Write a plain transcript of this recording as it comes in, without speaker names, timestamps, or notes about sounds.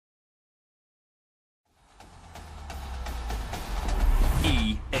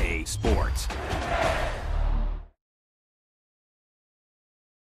NCAA sports.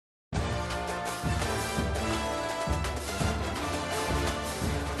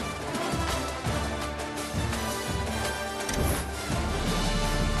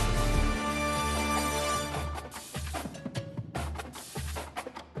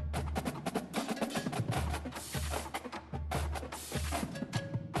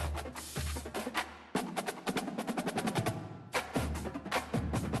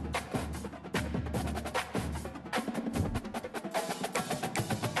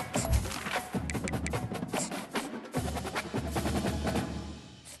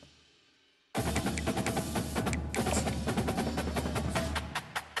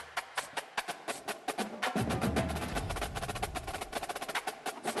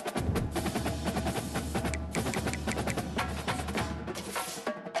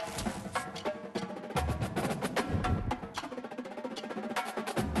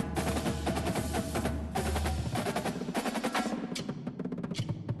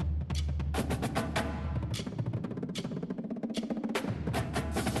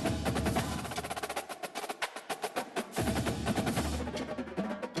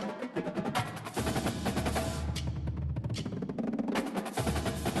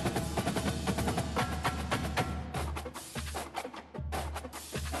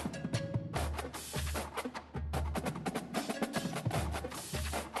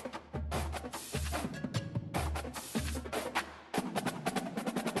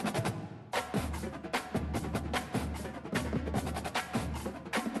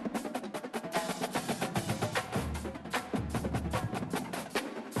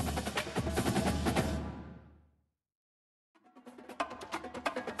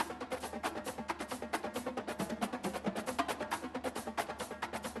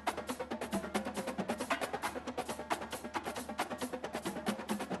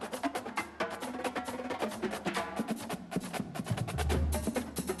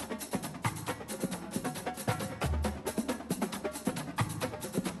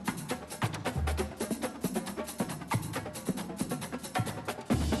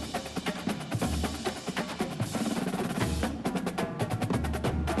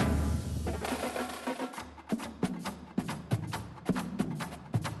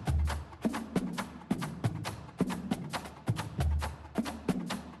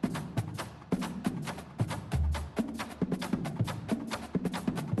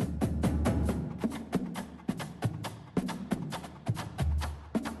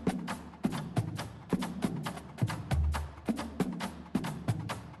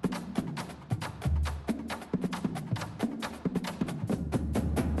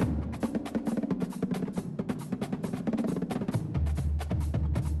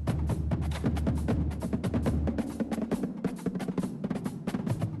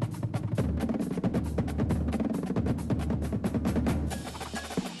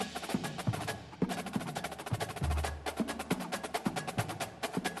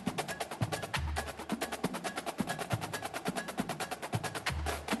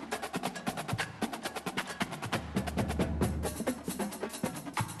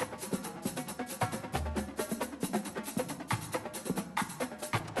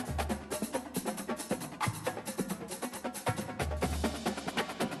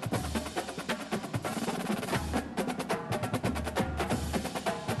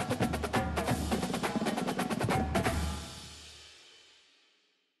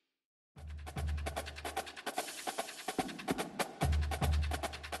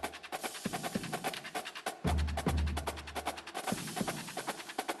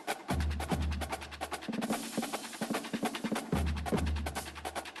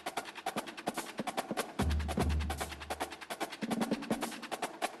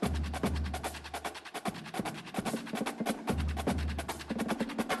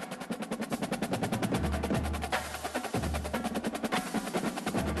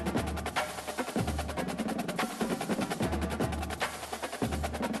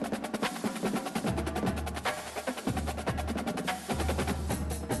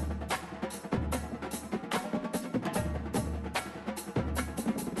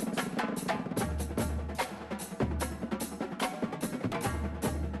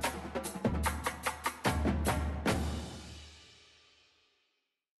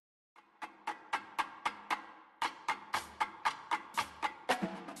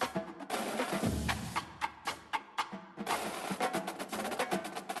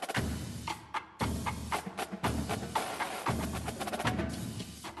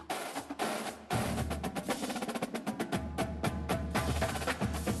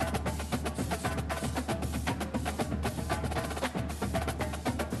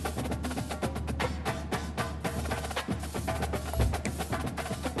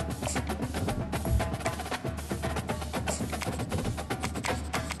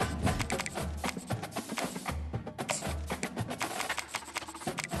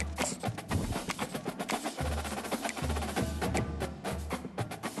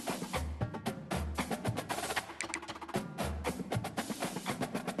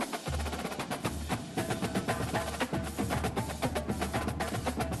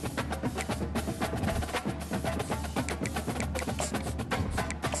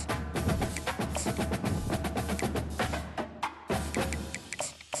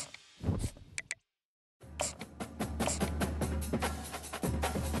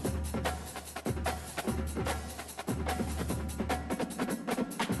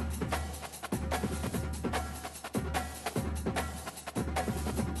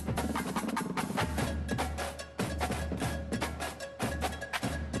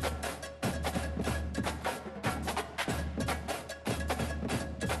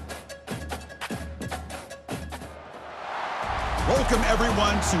 Welcome,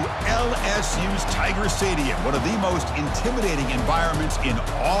 everyone, to LSU's Tiger Stadium, one of the most intimidating environments in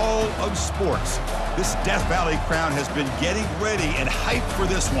all of sports. This Death Valley crowd has been getting ready and hyped for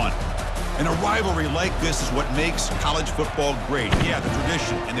this one. And a rivalry like this is what makes college football great. Yeah, the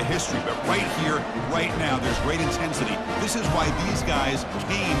tradition and the history, but right here, right now, there's great intensity. This is why these guys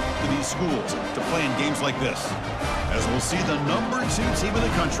came to these schools to play in games like this. As we'll see the #2 team in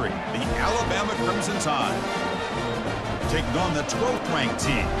the country, the Alabama Crimson Tide, taking on the 12th-ranked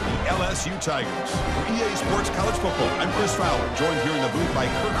team, the LSU Tigers. For EA Sports College Football, I'm Chris Fowler, joined here in the booth by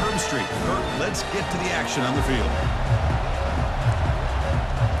Kirk Herbstreit. Kirk, let's get to the action on the field.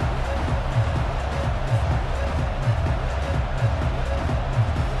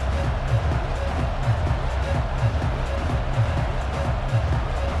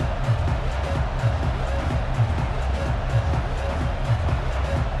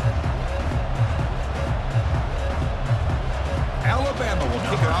 Alabama will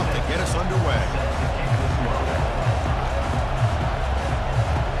kick it off to get us underway.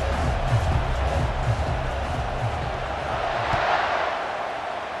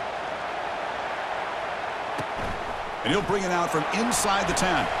 And he'll bring it out from inside the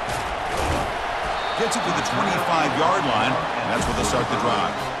 10. Gets it to the 25-yard line, and that's where they'll start the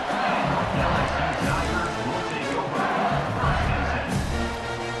drive.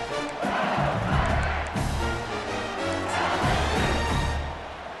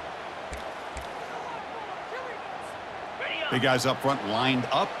 Big guys up front lined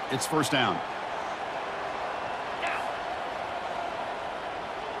up. It's first down.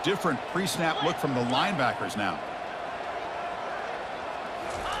 Different pre-snap look from the linebackers now.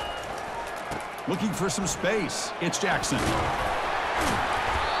 Looking for some space. It's Jackson.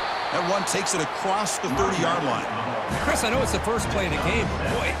 That one takes it across the 30-yard line. Chris, I know it's the first play of the game, but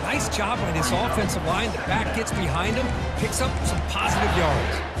boy, nice job by this offensive line. The back gets behind him, picks up some positive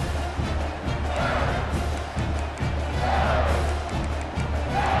yards.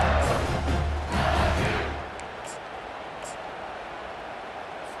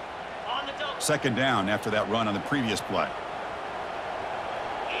 Second down after that run on the previous play.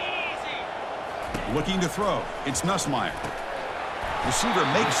 Looking to throw. It's Nussmeier. Receiver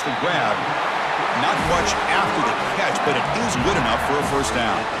makes the grab. Not much after the catch, but it is good enough for a first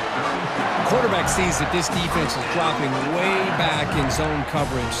down. Quarterback sees that this defense is dropping way back in zone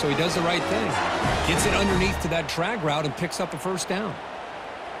coverage, so he does the right thing. Gets it underneath to that drag route and picks up a first down.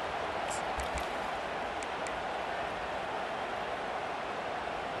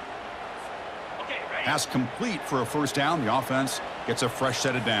 Pass complete for a first down. The offense gets a fresh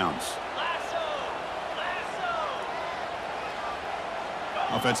set of downs.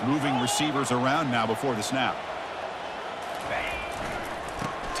 Offense moving receivers around now before the snap.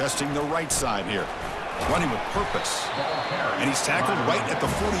 Testing the right side here. Running with purpose. And he's tackled right at the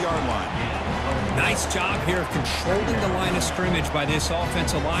 40-yard line. Nice job here of controlling the line of scrimmage by this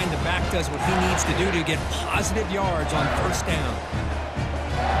offensive line. The back does what he needs to do to get positive yards on first down.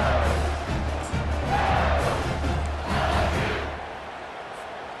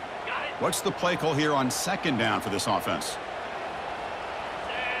 What's the play call here on second down for this offense?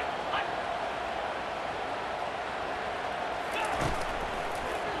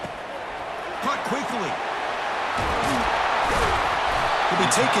 Caught quickly. He'll be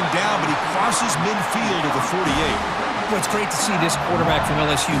taken down, but he crosses midfield at the 48. Well, it's great to see this quarterback from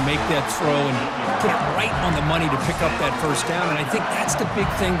LSU make that throw and put it right on the money to pick up that first down. And I think that's the big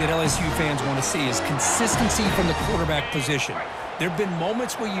thing that LSU fans want to see is consistency from the quarterback position. There have been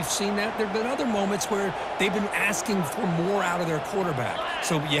moments where you've seen that. There have been other moments where they've been asking for more out of their quarterback.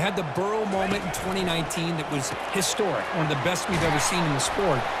 So you had the Burrow moment in 2019 that was historic, one of the best we've ever seen in the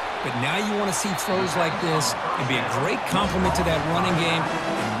sport. But now you want to see throws like this and be a great complement to that running game,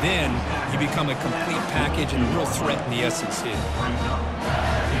 and then you become a complete package and a real threat in the SEC.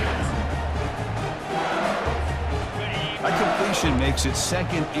 That completion makes it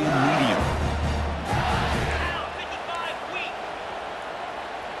second and medium.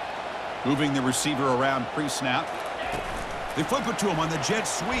 Moving the receiver around pre-snap. They flip it to him on the jet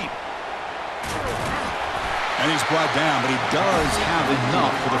sweep. And he's brought down, but he does have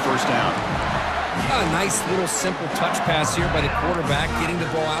enough for the first down. A nice little simple touch pass here by the quarterback, getting the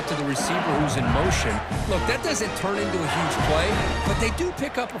ball out to the receiver who's in motion. Look, that doesn't turn into a huge play, but they do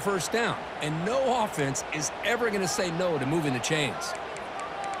pick up a first down. And no offense is ever going to say no to moving the chains.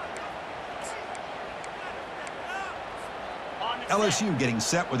 LSU getting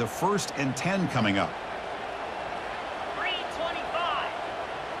set with a 1st and 10 coming up.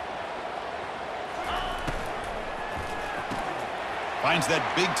 Finds that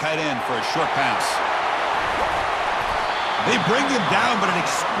big tight end for a short pass. They bring him down, but an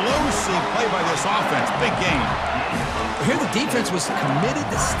explosive play by this offense. Big game. Here the defense was committed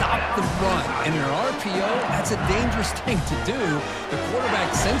to stop the run. And in an RPO, that's a dangerous thing to do. The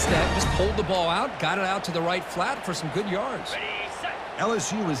quarterback sensed that, just pulled the ball out, got it out to the right flat for some good yards.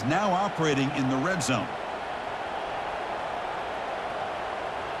 LSU is now operating in the red zone.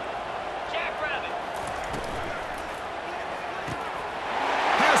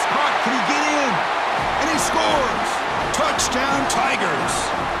 Pass caught. Can he get in? And he scores. Touchdown, Tigers.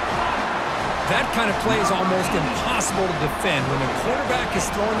 That kind of play is almost impossible to defend. When the quarterback is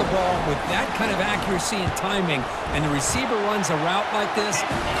throwing the ball with that kind of accuracy and timing, and the receiver runs a route like this,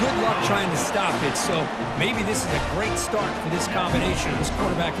 good luck trying to stop it. So maybe this is a great start for this combination of this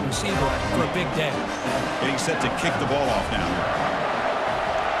quarterback and receiver for a big day. Getting set to kick the ball off now.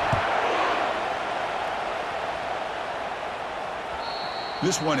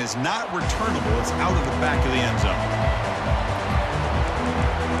 This one is not returnable. It's out of the back of the end zone.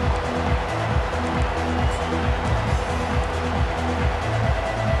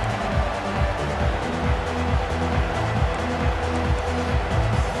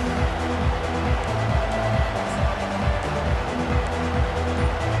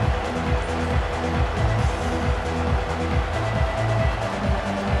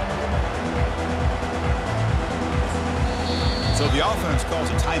 So the offense calls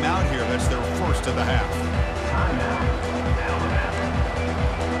a timeout here. That's their first of the half.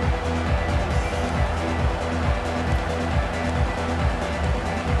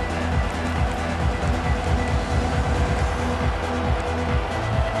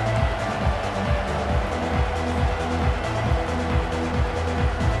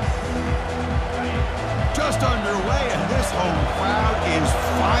 Just underway, and this home crowd is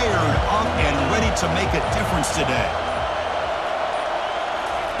fired up and ready to make a difference today.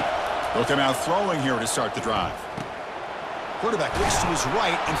 They'll come out throwing here to start the drive. Quarterback looks to his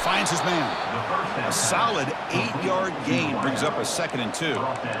right and finds his man. A solid 8-yard gain brings up a 2nd and 2.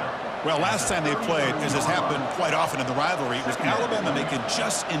 Well, last time they played, as has happened quite often in the rivalry, it was Alabama making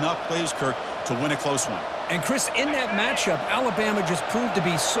just enough plays, Kirk, to win a close one. And, Chris, in that matchup, Alabama just proved to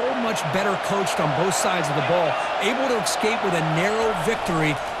be so much better coached on both sides of the ball, able to escape with a narrow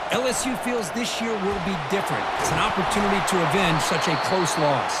victory. LSU feels this year will be different. It's an opportunity to avenge such a close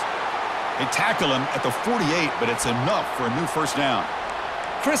loss. They tackle him at the 48, but it's enough for a new first down.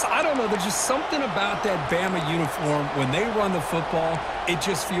 Chris, I don't know. There's just something about that Bama uniform. When they run the football, it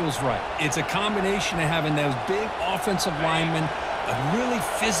just feels right. It's a combination of having those big offensive linemen, a really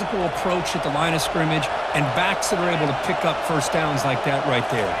physical approach at the line of scrimmage, and backs that are able to pick up first downs like that right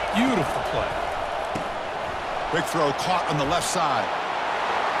there. Beautiful play. Quick throw caught on the left side.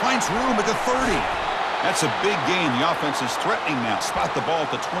 Finds room at the 30. That's a big gain. The offense is threatening now. Spot the ball at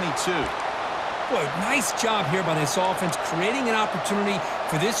the 22. Boy, nice job here by this offense, creating an opportunity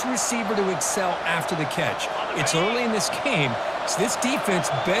for this receiver to excel after the catch. It's early in this game, so this defense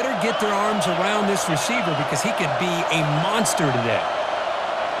better get their arms around this receiver because he could be a monster today.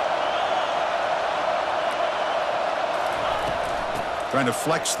 Trying to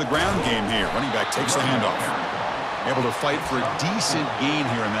flex the ground game here. Running back takes the handoff. Able to fight for a decent gain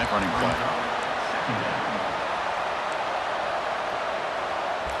here in that running play.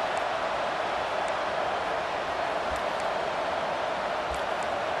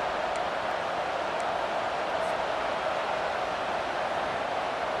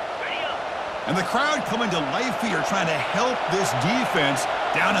 And the crowd coming to life here, trying to help this defense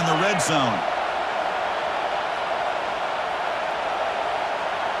down in the red zone.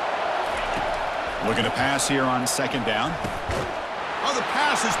 Looking to pass here on 2nd down. Oh, the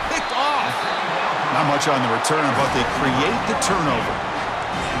pass is picked off. Not much on the return, but they create the turnover.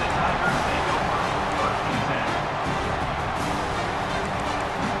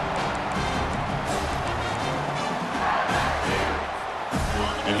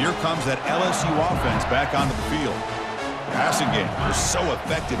 And here comes that LSU offense back onto the field. The passing game was so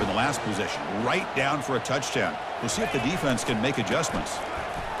effective in the last possession, right down for a touchdown. We'll see if the defense can make adjustments.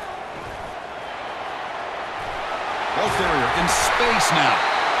 Ball carrier in space now.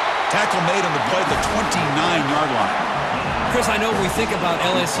 Tackle made on the play at the 29-yard line. Chris, I know when we think about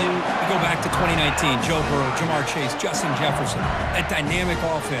LSU, we go back to 2019, Joe Burrow, Jamar Chase, Justin Jefferson, that dynamic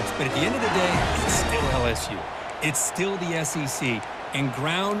offense. But at the end of the day, it's still LSU. It's still the SEC. And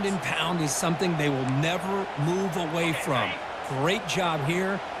ground and pound is something they will never move away from. Great job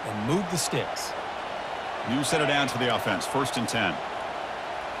here, and move the sticks. New center down for the offense, 1st and 10.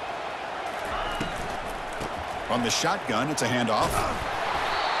 From the shotgun, it's a handoff.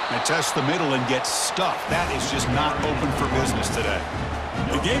 They test the middle and get stuffed. That is just not open for business today.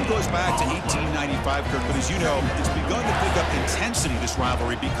 The game goes back to 1895, Kirk, but as you know, it's begun to pick up intensity, this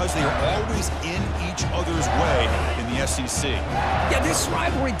rivalry, because they are always in each other's way in the SEC. Yeah, this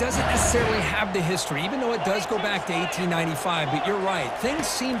rivalry doesn't necessarily have the history, even though it does go back to 1895, but you're right. Things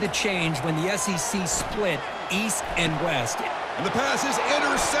seem to change when the SEC split East and West. And the pass is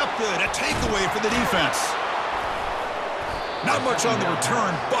intercepted, a takeaway for the defense. Not much on the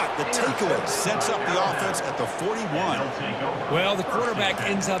return, but the takeaway sets up the offense at the 41. Well, the quarterback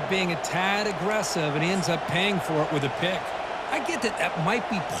ends up being a tad aggressive and he ends up paying for it with a pick. I get that that might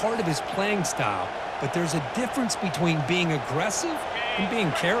be part of his playing style, but there's a difference between being aggressive and being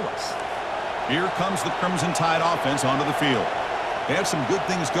careless. Here comes the Crimson Tide offense onto the field. They had some good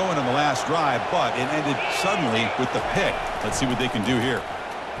things going on the last drive, but it ended suddenly with the pick. Let's see what they can do here.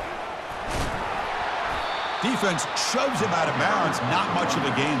 Defense shoves him out of bounds. Not much of a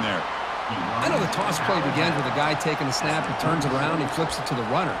gain there. I know the toss play begins with a guy taking a snap, he turns it around, he flips it to the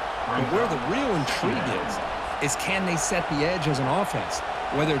runner. But where the real intrigue is can they set the edge as an offense?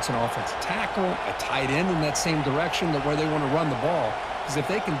 Whether it's an offensive tackle, a tight end in that same direction, that where they want to run the ball. Because if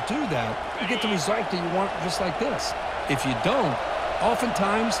they can do that, you get the result that you want just like this. If you don't,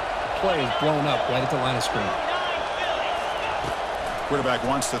 oftentimes, the play is blown up right at the line of scrimmage. Quarterback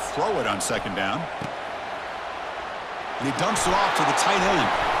wants to throw it on second down. And he dumps it off to the tight end.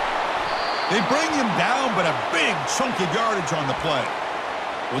 They bring him down, but a big chunky yardage on the play.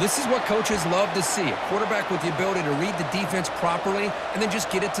 Well, this is what coaches love to see. A quarterback with the ability to read the defense properly and then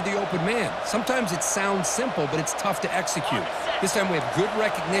just get it to the open man. Sometimes it sounds simple, but it's tough to execute. This time we have good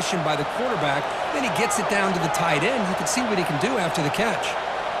recognition by the quarterback. Then he gets it down to the tight end. You can see what he can do after the catch.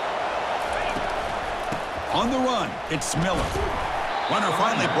 On the run, it's Miller. Runner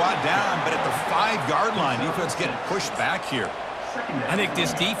finally brought down, but at the 5-yard line, defense getting pushed back here. I think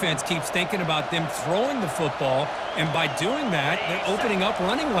this defense keeps thinking about them throwing the football, and by doing that, they're opening up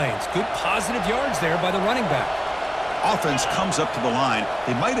running lanes. Good positive yards there by the running back. Offense comes up to the line.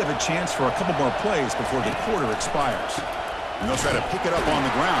 They might have a chance for a couple more plays before the quarter expires. And they'll try to pick it up on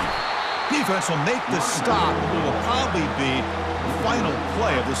the ground. Defense will make the stop. It will probably be the final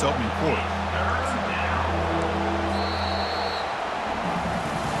play of this opening quarter.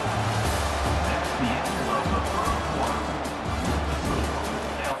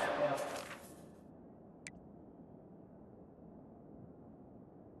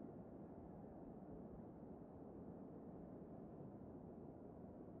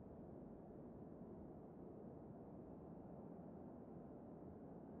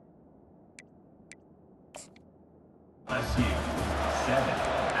 LSU 7,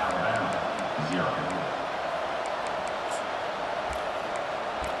 Alabama 0.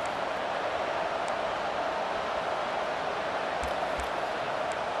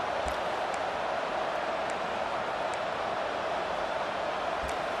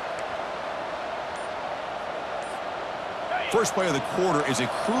 First play of the quarter is a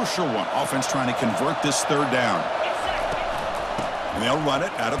crucial one. Offense trying to convert this third down. And they'll run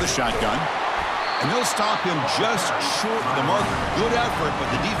it out of the shotgun. And they'll stop him just short of the marker. Good effort, but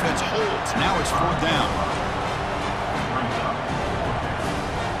the defense holds. Now it's 4th down.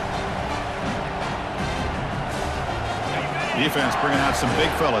 Defense bringing out some big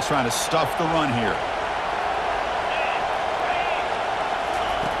fellas trying to stuff the run here.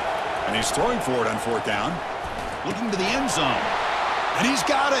 And he's throwing for it on 4th down. Looking to the end zone. And he's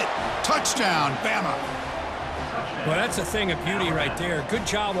got it. Touchdown, Bama. Well, that's a thing of beauty right there. Good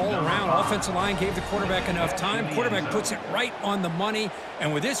job all around. Offensive line gave the quarterback enough time. Quarterback puts it right on the money.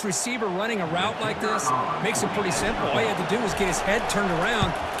 And with this receiver running a route like this, makes it pretty simple. All he had to do was get his head turned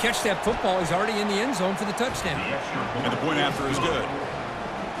around, catch that football. He's already in the end zone for the touchdown. And the point after is good.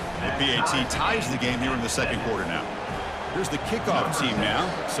 The PAT ties the game here in the second quarter now. Here's the kickoff team now,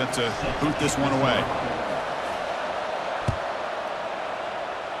 set to boot this one away.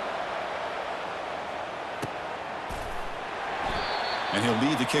 And he'll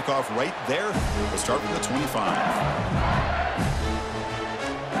lead the kickoff right there. We'll start from the 25.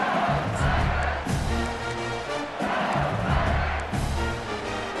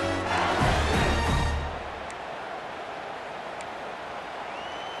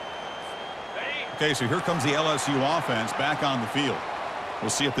 Okay, so here comes the LSU offense back on the field. We'll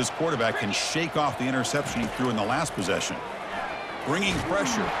see if this quarterback can shake off the interception he threw in the last possession. Bringing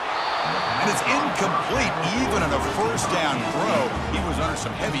pressure. And it's incomplete. Even on a 1st down throw, he was under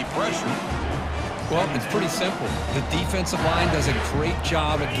some heavy pressure. Well, it's pretty simple. The defensive line does a great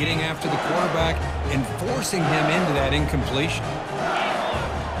job at getting after the quarterback and forcing him into that incompletion.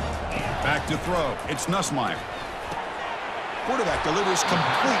 Back to throw. It's Nussmeier. Quarterback delivers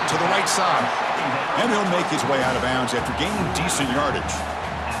complete to the right side. And he'll make his way out of bounds after gaining decent yardage.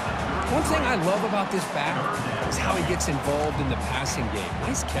 One thing I love about this back is how he gets involved in the passing game.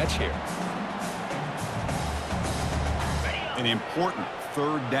 Nice catch here. An important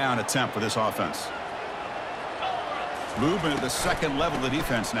third down attempt for this offense. Movement at the second level of the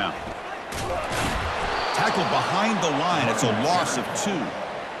defense now. Tackled behind the line. It's a loss of 2.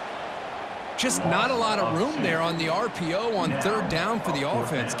 Just not a lot of room there on the RPO on third down for the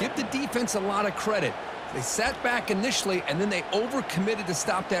offense. Give the defense a lot of credit. They sat back initially, and then they overcommitted to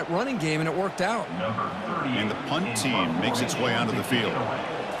stop that running game, and it worked out. And the punt team makes its way onto the field.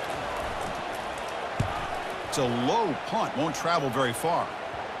 It's a low punt, won't travel very far.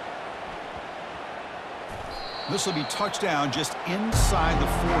 This will be touchdown just inside the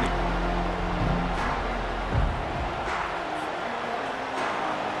 40.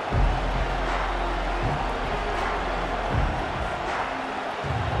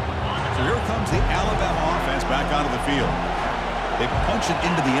 So here comes the Alabama offense back onto the field. They punched it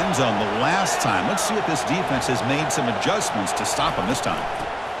into the end zone the last time. Let's see if this defense has made some adjustments to stop them this time.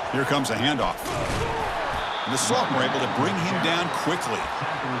 Here comes a handoff. And the sophomore able to bring him down quickly.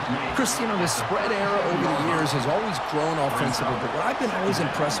 Chris, you know, the spread era over the years has always grown offensively, but what I've been always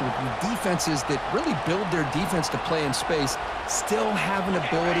impressed with defenses that really build their defense to play in space still have an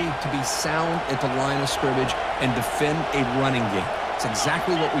ability to be sound at the line of scrimmage and defend a running game. It's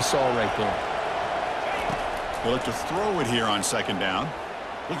exactly what we saw right there. He'll look to throw it here on second down.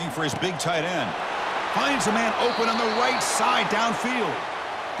 Looking for his big tight end. Finds a man open on the right side downfield.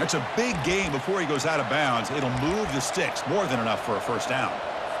 That's a big gain before he goes out of bounds. It'll move the sticks, more than enough for a first down.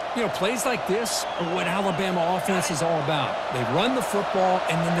 You know, plays like this are what Alabama offense is all about. They run the football,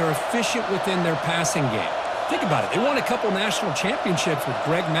 and then they're efficient within their passing game. Think about it. They won a couple national championships with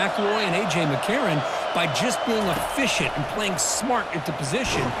Greg McElroy and A.J. McCarron by just being efficient and playing smart at the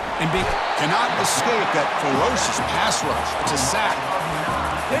position and being... Cannot escape that ferocious pass rush. It's a sack.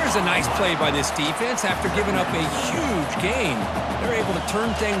 There's a nice play by this defense after giving up a huge gain. They're able to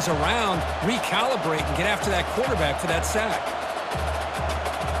turn things around, recalibrate, and get after that quarterback for that sack.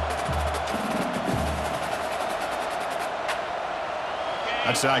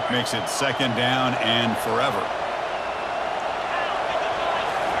 That sack makes it second down and forever.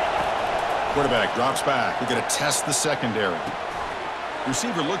 Quarterback drops back. We're going to test the secondary.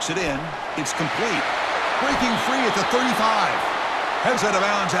 Receiver looks it in. It's complete. Breaking free at the 35. Heads out of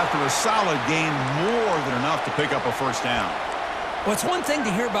bounds after a solid gain, more than enough to pick up a first down. Well, it's one thing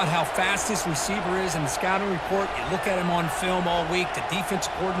to hear about how fast this receiver is in the scouting report. You look at him on film all week. The defense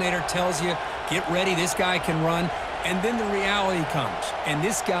coordinator tells you, get ready, this guy can run. And then the reality comes, and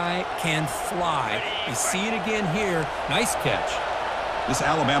this guy can fly. You see it again here. Nice catch. This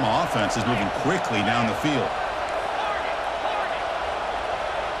Alabama offense is moving quickly down the field.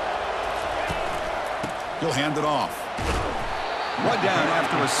 He'll hand it off. One down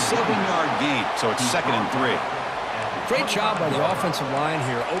after a 7-yard gain, so it's 2nd and 3. Great job by the offensive line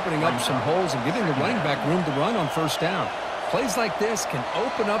here, opening up some holes and giving the running back room to run on first down. Plays like this can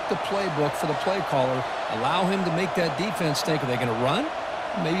open up the playbook for the play caller, allow him to make that defense think, are they going to run?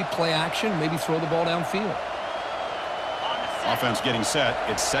 Maybe play action, maybe throw the ball downfield. Offense getting set.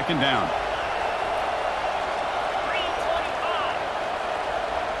 It's second down.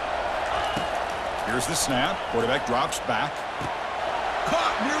 Here's the snap. Quarterback drops back.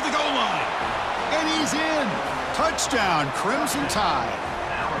 Caught near the goal line. And he's in. Touchdown, Crimson Tide.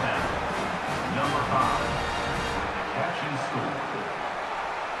 Number 5. Catch and score.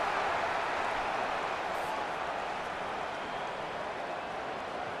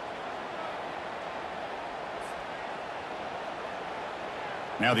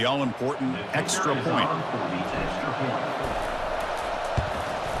 Now the all-important extra point.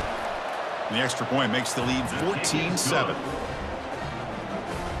 And the extra point makes the lead 14-7.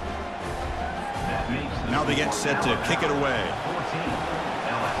 Now they get set to kick it away.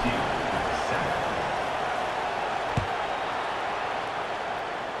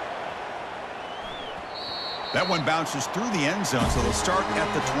 That one bounces through the end zone, so they'll start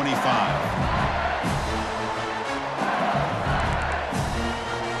at the 25.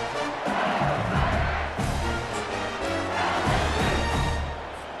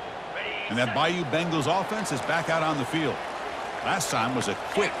 And that Bayou Bengals offense is back out on the field. Last time was a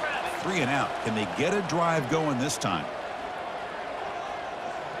quick 3-and-out. Can they get a drive going this time?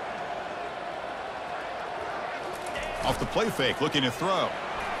 Off the play fake, looking to throw.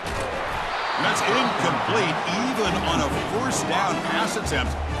 And that's incomplete. Even on a first down pass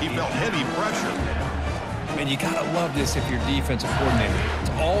attempt, he felt heavy pressure. And you gotta love this if you're defensive coordinator. It's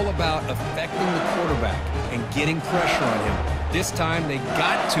all about affecting the quarterback and getting pressure on him. This time they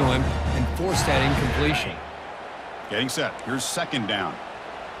got to him and forced that incompletion. Getting set. Here's second down.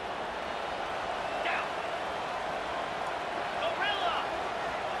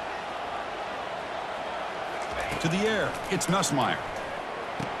 To the air. It's Nussmeier.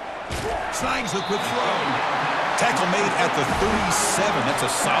 Snags the quick throw. Tackle made at the 37. That's a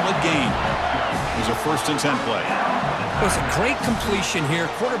solid gain. It was a 1st and 10 play. It was a great completion here.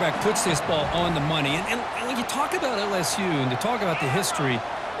 Quarterback puts this ball on the money. And when you talk about LSU and to talk about the history,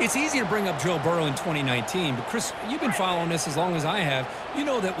 it's easy to bring up Joe Burrow in 2019. But, Chris, you've been following this as long as I have. You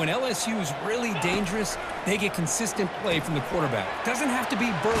know that when LSU is really dangerous, they get consistent play from the quarterback. Doesn't have to be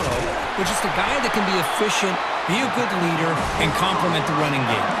Burrow, but just a guy that can be efficient, be a good leader, and complement the running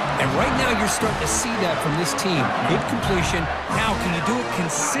game. And right now you're starting to see that from this team. Good completion. Now, can you do it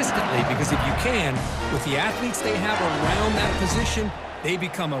consistently? Because if you can, with the athletes they have around that position, they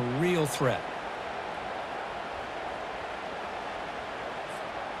become a real threat.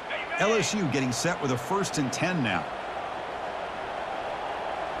 LSU getting set with a 1st and 10 now.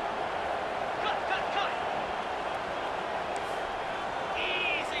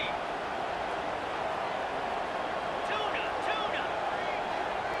 Easy. Tuna.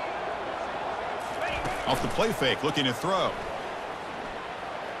 Off the play fake, looking to throw.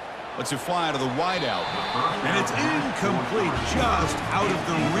 Lets it fly to the wideout. And it's incomplete, just out of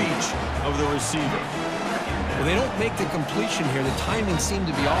the reach of the receiver. Well, they don't make the completion here. The timing seemed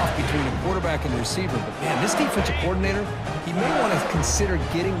to be off between the quarterback and the receiver. But, man, this defensive coordinator, he may want to consider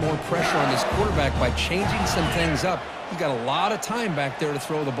getting more pressure on this quarterback by changing some things up. He's got a lot of time back there to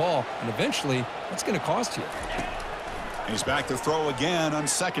throw the ball, and eventually that's going to cost you. And he's back to throw again on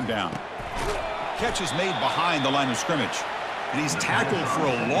second down. Catch is made behind the line of scrimmage. And he's tackled for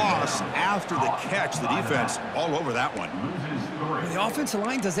a loss after the catch. The defense all over that one. The offensive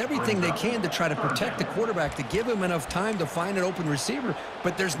line does everything they can to try to protect the quarterback, to give him enough time to find an open receiver,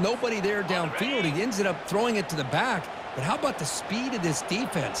 but there's nobody there downfield. He ends up throwing it to the back. But how about the speed of this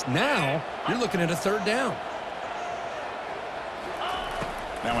defense? Now you're looking at a 3rd down.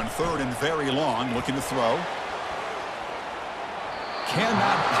 Now in 3rd and very long, looking to throw.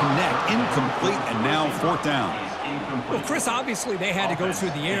 Cannot connect, incomplete, and now 4th down. Well, Chris, obviously they had to go through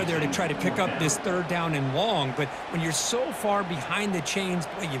the air there to try to pick up this 3rd down and long, but when you're so far behind the chains,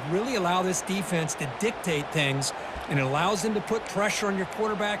 boy, you really allow this defense to dictate things, and it allows them to put pressure on your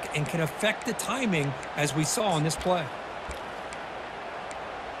quarterback and can affect the timing, as we saw on this play.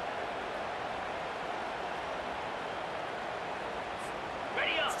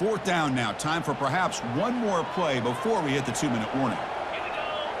 Fourth down now. Time for perhaps one more play before we hit the 2-minute warning.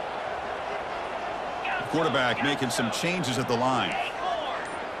 Quarterback making some changes at the line.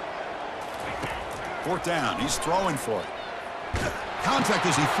 4th down. He's throwing for it. Contact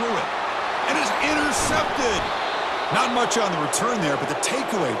as he threw it. And is intercepted. Not much on the return there, but the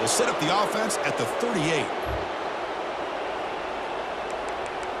takeaway will set up the offense at the 38.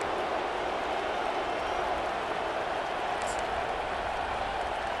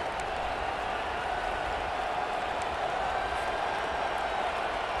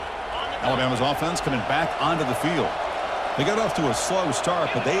 Alabama's offense coming back onto the field. They got off to a slow start,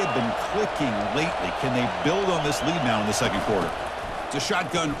 but they had been clicking lately. Can they build on this lead now in the 2nd quarter? It's a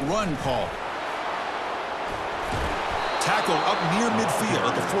shotgun run call. Tackle up near midfield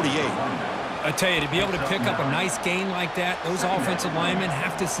at the 48. I tell you, to be able to pick up a nice gain like that, those offensive linemen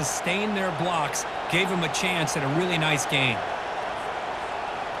have to sustain their blocks. Gave them a chance at a really nice gain.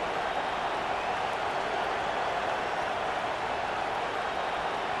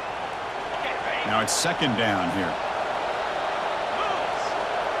 Now it's 2nd down here.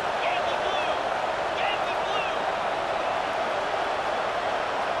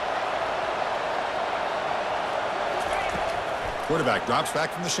 Quarterback drops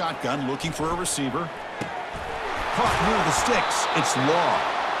back from the shotgun, looking for a receiver. Caught near the sticks. It's Law.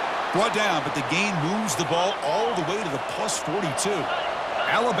 Brought down, but the gain moves the ball all the way to the plus 42.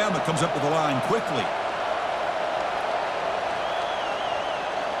 Alabama comes up to the line quickly.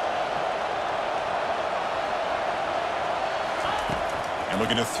 And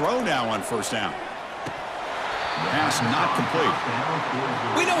looking to throw now on 1st down. Pass not complete.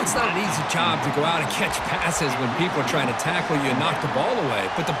 We know it's not an easy job to go out and catch passes when people are trying to tackle you and knock the ball away.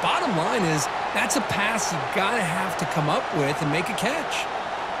 But the bottom line is that's a pass you got to have to come up with and make a catch.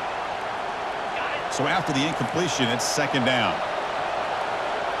 So after the incompletion, it's 2nd down.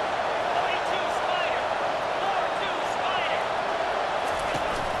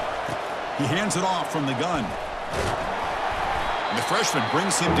 He hands it off from the gun. And the freshman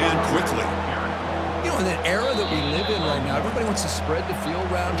brings him down quickly. You know, in that era that we live in right now, everybody wants to spread the field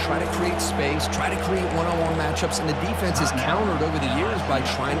around, try to create space, try to create one-on-one matchups, and the defense is countered over the years by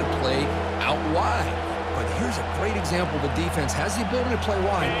trying to play out wide. But here's a great example. The defense has the ability to play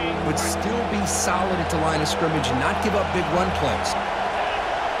wide, but still be solid at the line of scrimmage and not give up big run plays.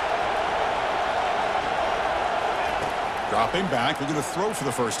 Dropping back, looking to throw for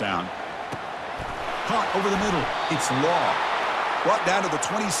the first down. Caught over the middle. It's Law. Brought down to the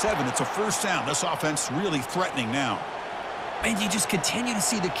 27. It's a first down. This offense really threatening now. And you just continue to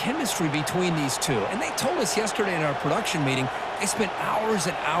see the chemistry between these two. And they told us yesterday in our production meeting, they spent hours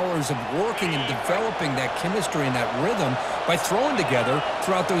and hours of working and developing that chemistry and that rhythm by throwing together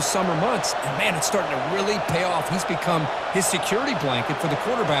throughout those summer months. And, man, it's starting to really pay off. He's become his security blanket for the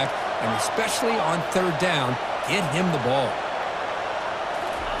quarterback, and especially on third down, get him the ball.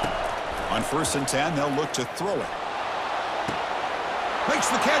 On 1st and 10, they'll look to throw it. Makes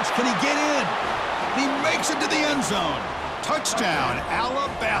the catch. Can he get in? He makes it to the end zone. Touchdown,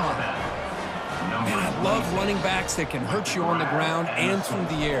 Alabama. Man, I love running backs that can hurt you on the ground and through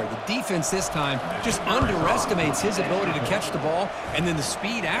the air. The defense this time just underestimates his ability to catch the ball, and then the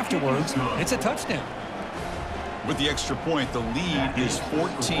speed afterwards, it's a touchdown. With the extra point, the lead is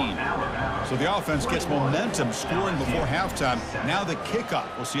 14. So the offense gets momentum scoring before halftime. Now the kickoff.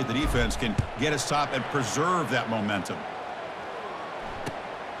 We'll see if the defense can get a stop and preserve that momentum.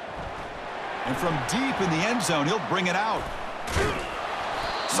 And from deep in the end zone, he'll bring it out.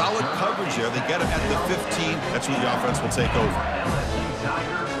 Solid coverage there. They get him at the 15. That's where the offense will take over.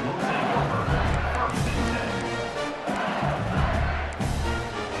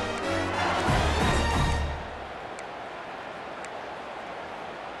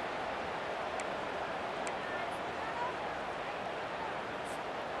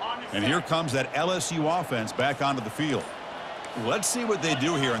 And here comes that LSU offense back onto the field. Let's see what they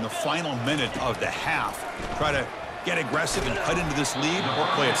do here in the final minute of the half. Try to get aggressive and cut into this lead or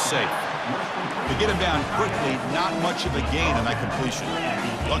play it safe. To get him down quickly, not much of a gain on that completion.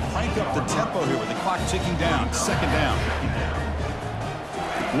 They'll crank up the tempo here with the clock ticking down. Second down.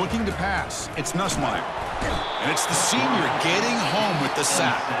 Looking to pass. It's Nussmeier. And it's the senior getting home with the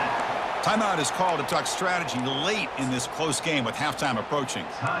sack. Timeout is called to talk strategy late in this close game with halftime approaching.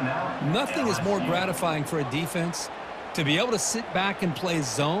 Nothing is more gratifying for a defense to be able to sit back and play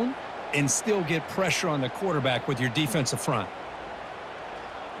zone and still get pressure on the quarterback with your defensive front.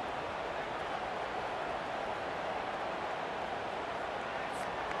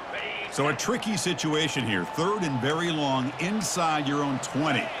 So a tricky situation here. 3rd and very long inside your own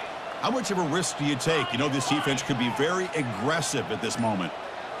 20. How much of a risk do you take? You know this defense could be very aggressive at this moment.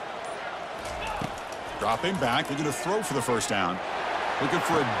 Dropping back, looking to throw for the first down. Looking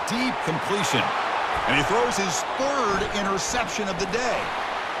for a deep completion. And he throws his 3rd interception of the day.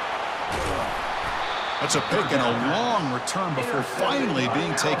 That's a pick and a long return before finally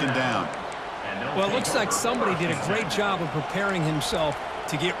being taken down. Well, it looks like somebody did a great job of preparing himself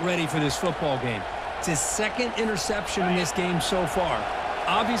to get ready for this football game. It's his 2nd interception in this game so far.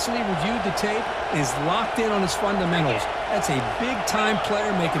 Obviously reviewed the tape, is locked in on his fundamentals. That's a big-time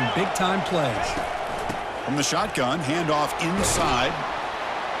player making big-time plays. From the shotgun, handoff inside.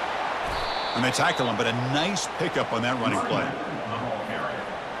 And they tackle him, but a nice pickup on that running play.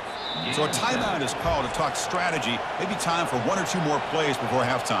 So a timeout is called to talk strategy. Maybe time for 1 or 2 more plays before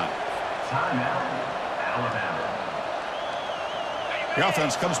halftime. Timeout, Alabama. The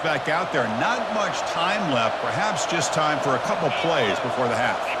offense comes back out there. Not much time left. Perhaps just time for a couple plays before the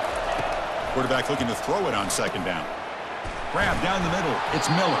half. Quarterback looking to throw it on 2nd down. Grab down the middle. It's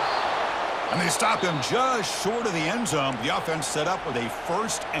Miller. And they stop him just short of the end zone. The offense set up with a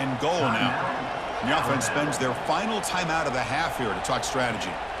 1st and goal now. And the offense spends their final timeout of the half here to talk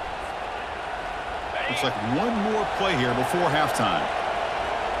strategy. Looks like 1 more play here before halftime.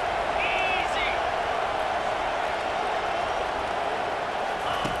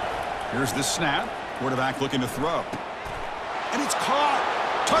 Here's the snap. Quarterback looking to throw. And it's caught.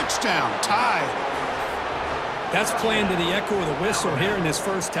 Touchdown. Tied. That's playing to the echo of the whistle here in this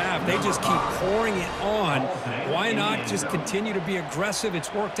first half. They just keep pouring it on. Why not just continue to be aggressive?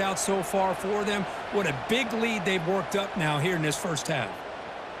 It's worked out so far for them. What a big lead they've worked up now here in this first half.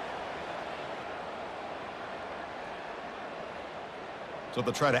 So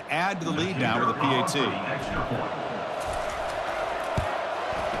they'll try to add to the lead now with a PAT.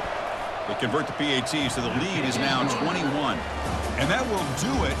 They convert the PAT, so the lead is now 21. And that will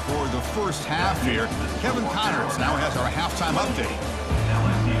do it for the first half here. Kevin Connors now has our halftime update.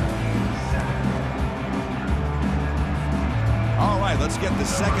 All right, let's get the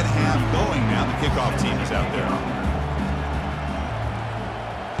second half going now. The kickoff team is out there.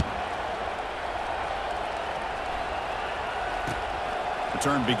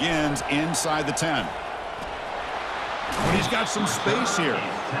 Return begins inside the 10. But he's got some space here.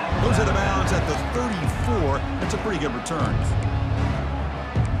 Goes out of bounds at the 34. That's a pretty good return.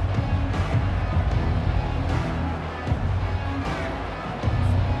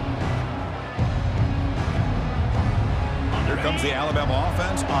 Here comes the Alabama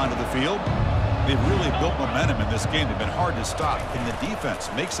offense onto the field. They've really built momentum in this game. They've been hard to stop. Can the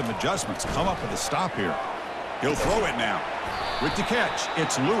defense make some adjustments, come up with a stop here? He'll throw it now. With the catch,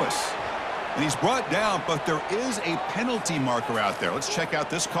 it's Lewis. And he's brought down, but there is a penalty marker out there. Let's check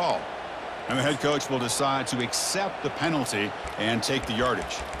out this call. And the head coach will decide to accept the penalty and take the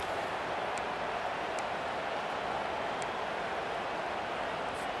yardage.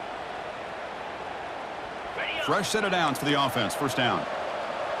 Fresh set of downs for the offense. First down.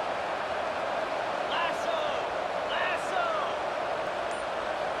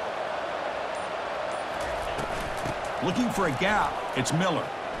 Looking for a gap. It's Miller.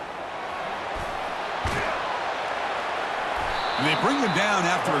 And they bring him down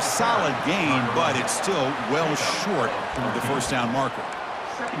after a solid gain, but it's still well short of the first down marker.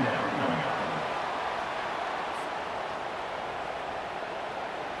 Second down coming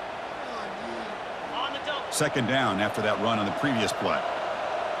up. Second down after that run on the previous play.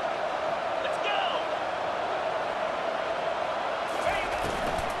 Let's go.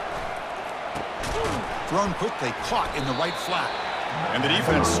 Thrown quickly, caught in the right flat. And the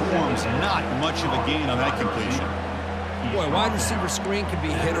defense swarms, not much of a gain on that completion. Boy, wide receiver screen can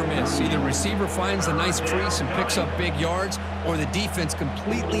be hit or miss. Either receiver finds a nice crease and picks up big yards, or the defense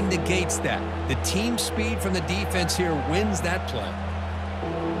completely negates that. The team speed from the defense here wins that play.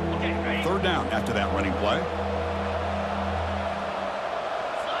 Third down after that running play.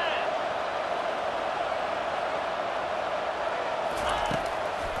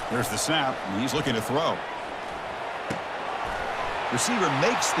 There's the snap, and he's looking to throw. Receiver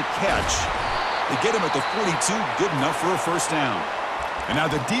makes the catch. They get him at the 42, good enough for a first down. And now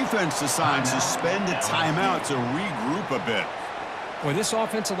the defense decides to spend a timeout to regroup a bit. Boy, this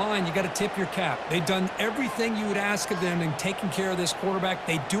offensive line, you got to tip your cap. They've done everything you would ask of them in taking care of this quarterback.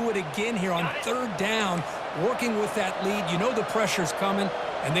 They do it again here on third down, working with that lead. You know the pressure's coming,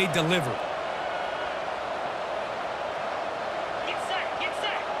 and they deliver. Get set, get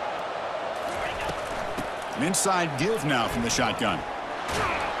set. An inside give now from the shotgun.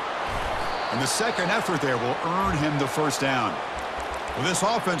 And the second effort there will earn him the first down. Well, this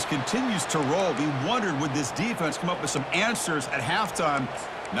offense continues to roll. We wondered, would this defense come up with some answers at halftime?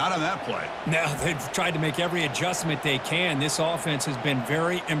 Not on that play. Now, they've tried to make every adjustment they can. This offense has been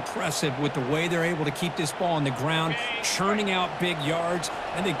very impressive with the way they're able to keep this ball on the ground, churning out big yards.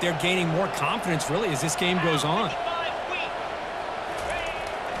 I think they're gaining more confidence, really, as this game goes on.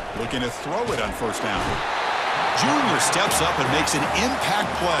 Looking to throw it on first down. Junior steps up and makes an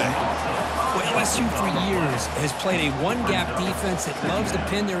impact play. Well, LSU for years has played a one-gap defense that loves to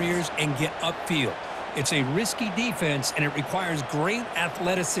pin their ears and get upfield. It's a risky defense, and it requires great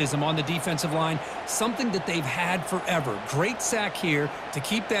athleticism on the defensive line, something that they've had forever. Great sack here to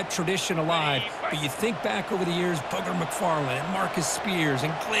keep that tradition alive. But you think back over the years, Booger McFarland and Marcus Spears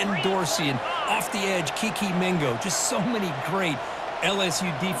and Glenn Dorsey and off the edge, Kiki Mingo. Just so many great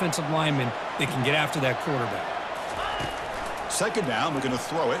LSU defensive linemen that can get after that quarterback. Second down, looking to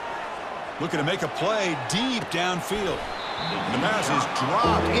throw it. Looking to make a play deep downfield. And the pass is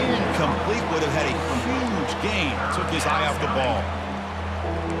dropped incomplete. Would have had a huge gain. Took his eye off the ball.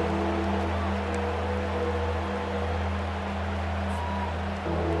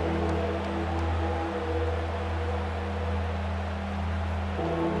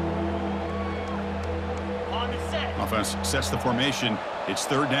 On the set. Offense sets the formation. It's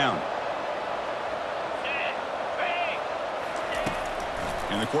third down. Set. Ready.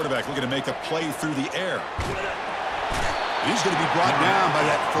 And the quarterback looking to make a play through the air. He's going to be brought down by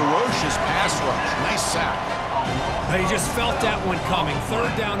that ferocious pass rush. Nice sack. But he just felt that one coming.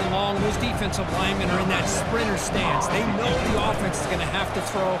 Third down and long. Those defensive linemen are in that sprinter stance. They know the offense is going to have to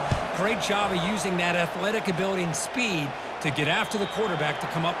throw. Great job of using that athletic ability and speed to get after the quarterback to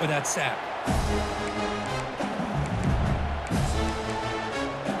come up with that sack.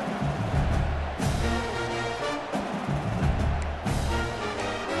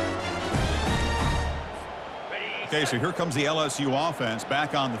 Okay, so here comes the LSU offense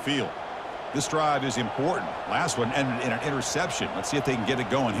back on the field. This drive is important. Last one ended in an interception. Let's see if they can get it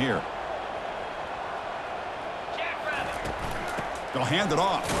going here. They'll hand it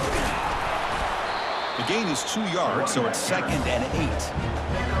off. The gain is 2 yards, so it's 2nd and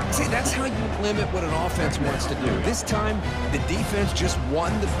 8. See, that's how you limit what an offense wants to do. This time, the defense just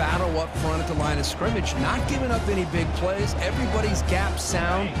won the battle up front at the line of scrimmage, not giving up any big plays. Everybody's gap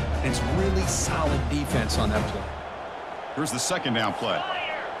sound, and it's really solid defense on that play. Here's the 2nd down play.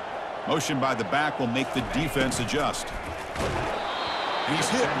 Motion by the back will make the defense adjust. He's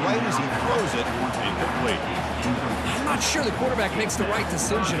hit right as he throws it. Incomplete. I'm not sure the quarterback makes the right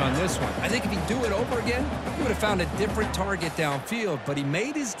decision on this one. I think if he'd do it over again, he would have found a different target downfield, but he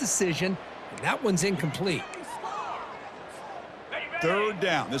made his decision, and that one's incomplete. 3rd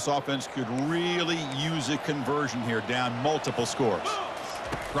down. This offense could really use a conversion here, down multiple scores.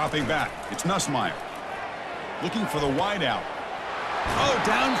 Dropping back. It's Nussmeier. Looking for the wideout. Oh,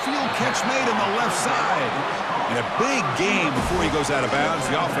 downfield catch made on the left side. And a big game before he goes out of bounds.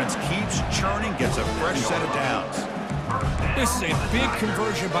 The offense keeps churning, gets a fresh set of downs. This is a big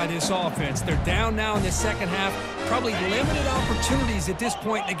conversion by this offense. They're down now in the second half. Probably limited opportunities at this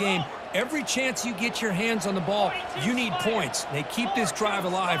point in the game. Every chance you get your hands on the ball, you need points. They keep this drive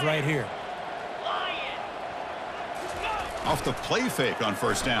alive right here. Off the play fake on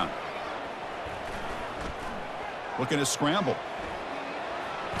 1st down. Looking to scramble.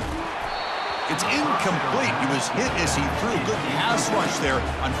 It's incomplete. He was hit as he threw. Good pass rush there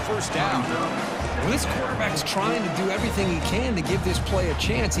on 1st down. Well, this quarterback's trying to do everything he can to give this play a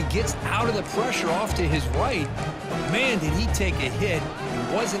chance. He gets out of the pressure off to his right. But man, did he take a hit.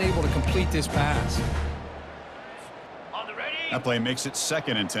 He wasn't able to complete this pass. That play makes it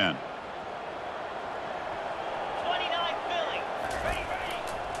 2nd and 10.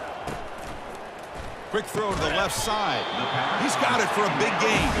 Quick throw to the left side. He's got it for a big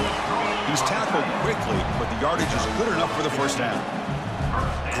gain. He's tackled quickly, but the yardage is good enough for the 1st down.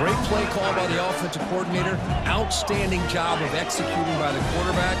 Great play call by the offensive coordinator. Outstanding job of executing by the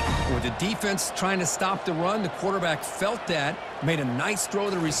quarterback. With the defense trying to stop the run, the quarterback felt that, made a nice throw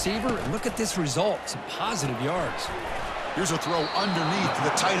to the receiver, and look at this result. Some positive yards. Here's a throw underneath to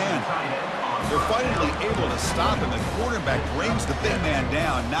the tight end. They're finally able to stop him. The quarterback brings the big man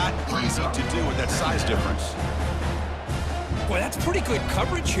down. Not easy to do with that size difference. Boy, that's pretty good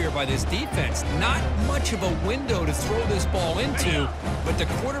coverage here by this defense. Not much of a window to throw this ball into, but the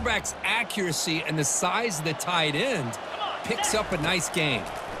quarterback's accuracy and the size of the tight end picks up a nice gain.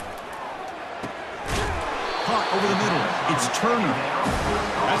 Caught over the middle. It's Turner.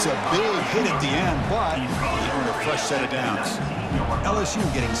 That's a big hit at the end, but he earned a fresh set of downs. LSU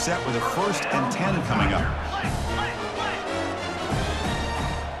getting set with a 1st and 10 coming up.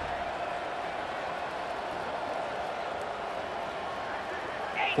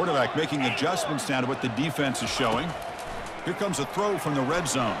 Quarterback making adjustments now to what the defense is showing. Here comes a throw from the red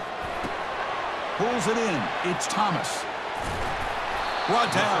zone. Pulls it in. It's Thomas.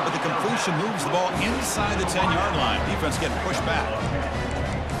 Brought down, but the completion moves the ball inside the 10-yard line. Defense getting pushed back.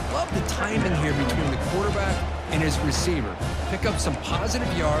 Love the timing here between the quarterback and his receiver. Pick up some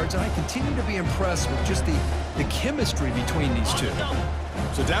positive yards, and I continue to be impressed with just the chemistry between these two.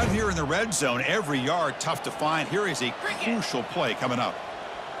 So down here in the red zone, every yard tough to find. Here is a crucial play coming up.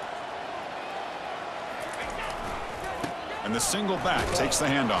 And the single back takes the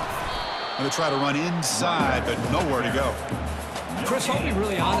handoff. And they try to run inside, but nowhere to go. Chris, I'll be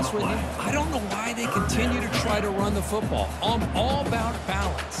really honest with you. I don't know why they continue to try to run the football. I'm all about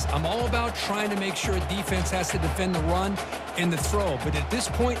balance. I'm all about trying to make sure a defense has to defend the run and the throw. But at this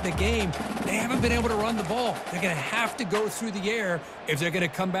point in the game, they haven't been able to run the ball. They're going to have to go through the air if they're going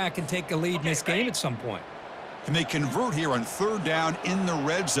to come back and take a lead in this game at some point. Can they convert here on 3rd down in the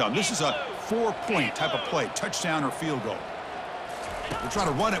red zone? This is a 4-point type of play, touchdown or field goal. They're trying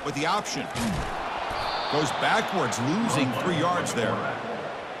to run it with the option. Goes backwards, losing 3 yards there.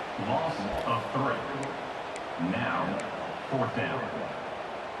 Loss of 3. Now, 4th down.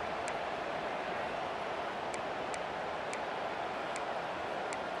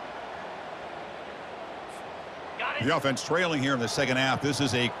 The offense trailing here in the second half. This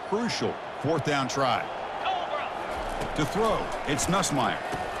is a crucial 4th down try. To throw, it's Nussmeier.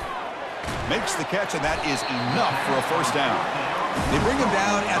 Makes the catch, and that is enough for a 1st down. They bring him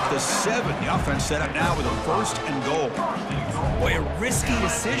down at the 7. The offense set up now with a 1st and goal. Boy, a risky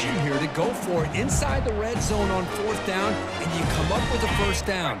decision here to go for it inside the red zone on 4th down, and you come up with a 1st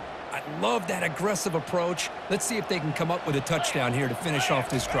down. I love that aggressive approach. Let's see if they can come up with a touchdown here to finish off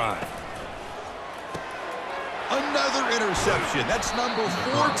this drive. Another interception. That's number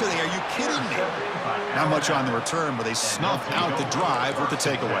 4 today. Are you kidding me? Not much on the return, but they snuff out the drive with the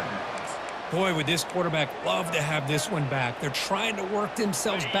takeaway. Boy, would this quarterback love to have this one back. They're trying to work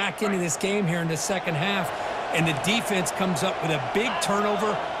themselves back into this game here in the second half, and the defense comes up with a big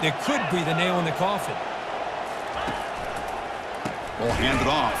turnover that could be the nail in the coffin. Ball handed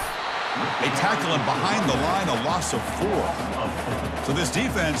off. They tackle him behind the line, a loss of 4. So this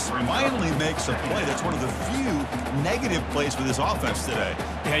defense finally makes a play. That's one of the few negative plays for this offense today.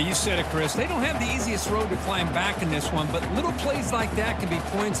 Yeah, you said it, Chris. They don't have the easiest road to climb back in this one, but little plays like that can be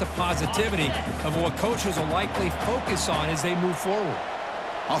points of positivity of what coaches will likely focus on as they move forward.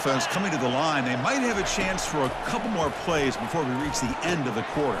 Offense coming to the line. They might have a chance for a couple more plays before we reach the end of the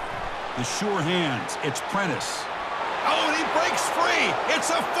quarter. The sure hands. It's Prentice. Oh, and he breaks free. It's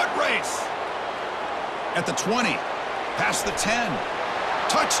a foot race. At the 20, past the 10.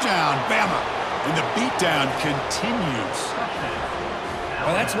 Touchdown, Bama. And the beatdown continues.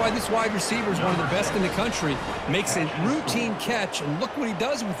 Well, that's why this wide receiver is one of the best in the country. Makes a routine catch, and look what he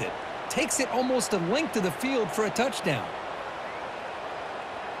does with it. Takes it almost a length of the field for a touchdown.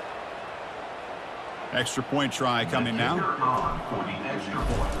 Extra point try coming now.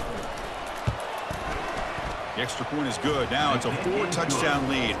 The extra point is good. Now it's a 4-touchdown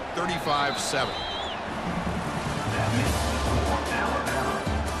lead, 35-7.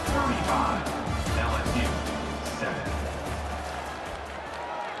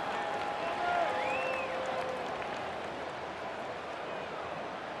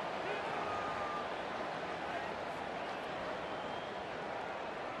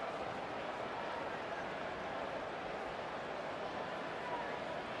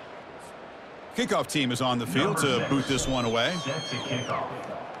 Kickoff team is on the field to boot this one away.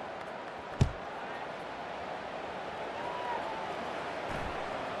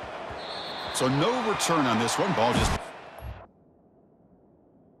 So no return on this one. Ball just...